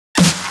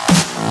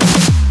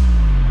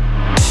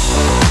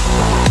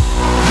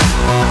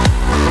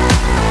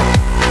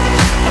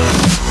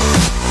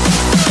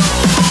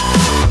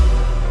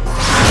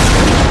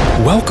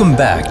Welcome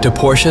back to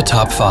Porsche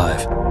Top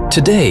 5.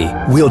 Today,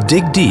 we'll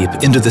dig deep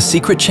into the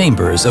secret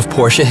chambers of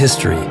Porsche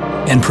history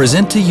and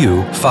present to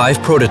you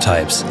 5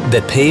 prototypes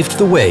that paved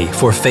the way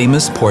for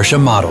famous Porsche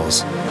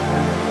models.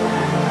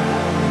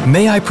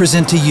 May I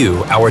present to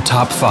you our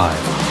top 5.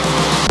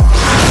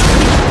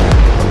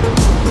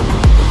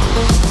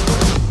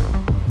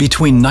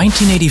 Between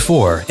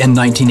 1984 and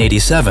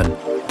 1987,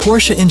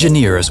 Porsche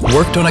engineers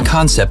worked on a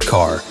concept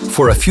car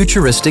for a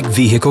futuristic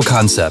vehicle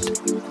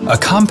concept, a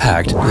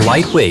compact,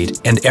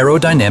 lightweight, and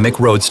aerodynamic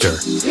roadster,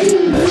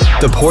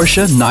 the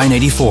Porsche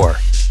 984.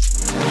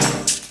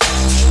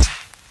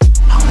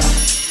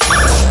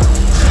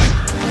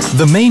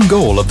 The main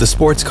goal of the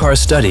sports car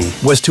study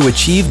was to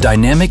achieve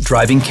dynamic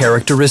driving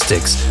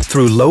characteristics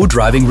through low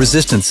driving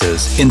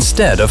resistances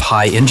instead of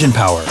high engine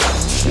power.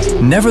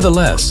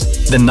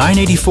 Nevertheless, the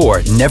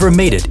 984 never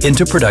made it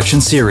into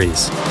production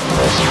series.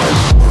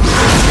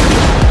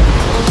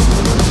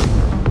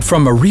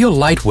 From a real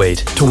lightweight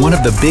to one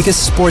of the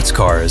biggest sports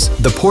cars,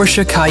 the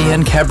Porsche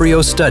Cayenne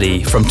Cabrio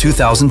study from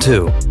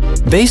 2002.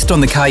 Based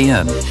on the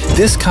Cayenne,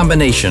 this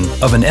combination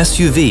of an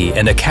SUV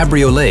and a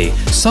cabriolet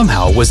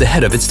somehow was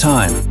ahead of its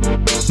time.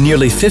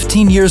 Nearly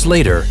 15 years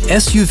later,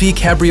 SUV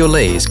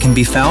cabriolets can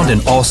be found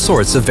in all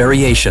sorts of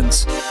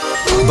variations.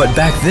 But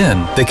back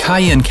then, the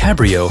Cayenne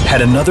Cabrio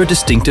had another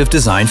distinctive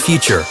design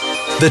feature,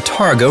 the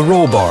Targa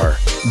roll bar,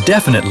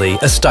 definitely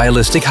a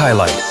stylistic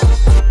highlight.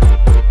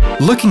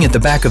 Looking at the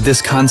back of this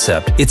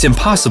concept, it's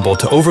impossible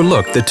to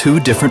overlook the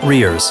 2 different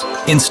rears.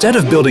 Instead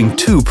of building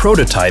 2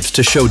 prototypes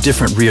to show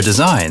different rear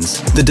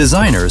designs, the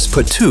designers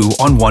put 2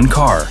 on one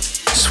car.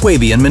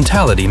 Swabian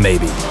mentality,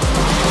 maybe.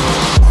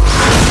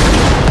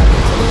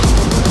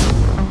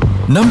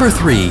 Number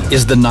 3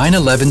 is the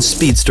 911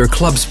 Speedster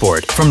Club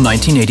Sport from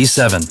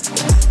 1987.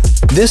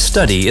 This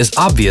study is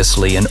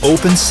obviously an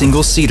open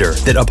single-seater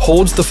that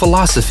upholds the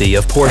philosophy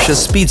of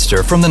Porsche's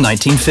Speedster from the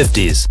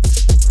 1950s.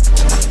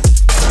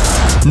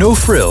 No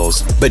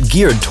frills, but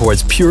geared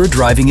towards pure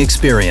driving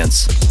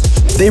experience.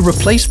 They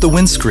replaced the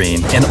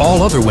windscreen and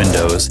all other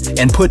windows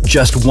and put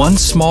just one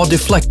small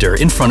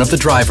deflector in front of the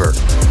driver.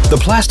 The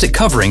plastic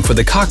covering for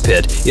the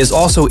cockpit is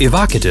also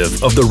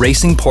evocative of the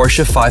racing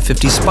Porsche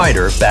 550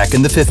 Spider back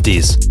in the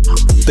 50s.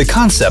 The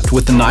concept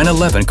with the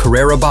 911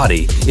 Carrera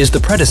body is the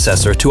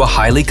predecessor to a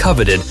highly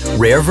coveted,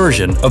 rare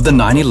version of the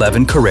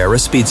 911 Carrera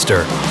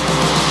Speedster.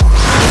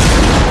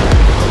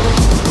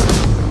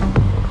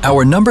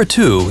 Our number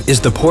 2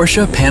 is the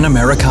Porsche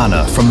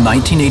Panamericana from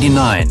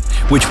 1989,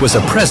 which was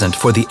a present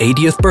for the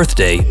 80th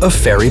birthday of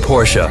Ferry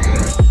Porsche.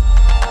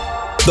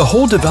 The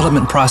whole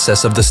development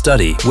process of the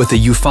study, with the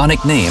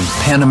euphonic name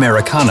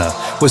Panamericana,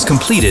 was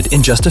completed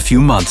in just a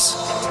few months.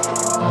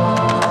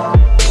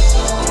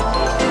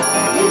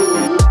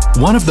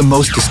 One of the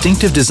most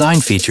distinctive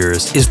design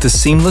features is the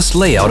seamless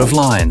layout of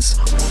lines.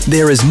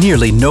 There is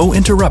nearly no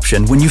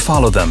interruption when you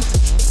follow them.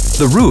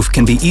 The roof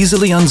can be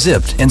easily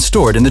unzipped and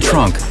stored in the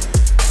trunk.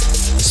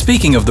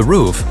 Speaking of the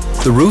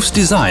roof's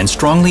design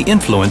strongly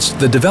influenced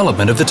the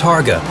development of the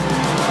Targa.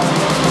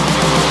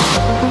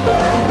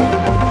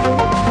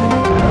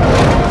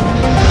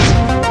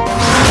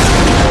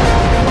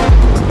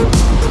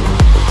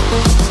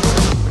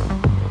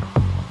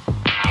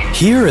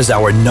 Here is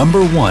our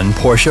number 1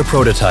 Porsche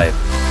prototype,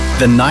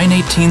 the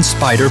 918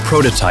 Spider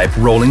prototype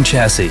rolling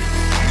chassis.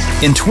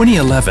 In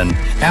 2011,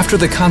 after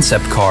the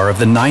concept car of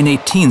the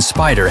 918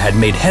 Spider had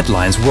made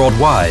headlines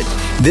worldwide,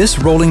 this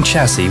rolling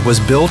chassis was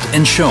built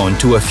and shown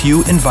to a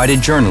few invited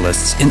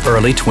journalists in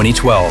early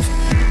 2012.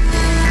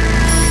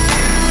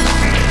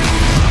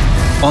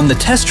 On the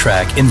test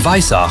track in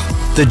Weissach,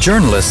 the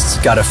journalists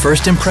got a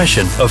first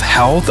impression of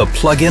how the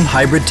plug-in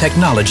hybrid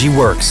technology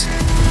works,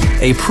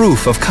 a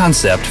proof of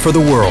concept for the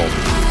world.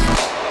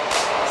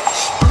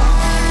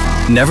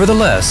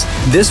 Nevertheless,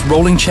 this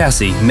rolling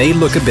chassis may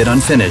look a bit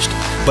unfinished,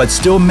 but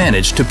still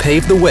managed to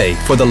pave the way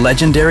for the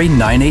legendary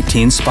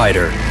 918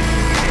 Spider.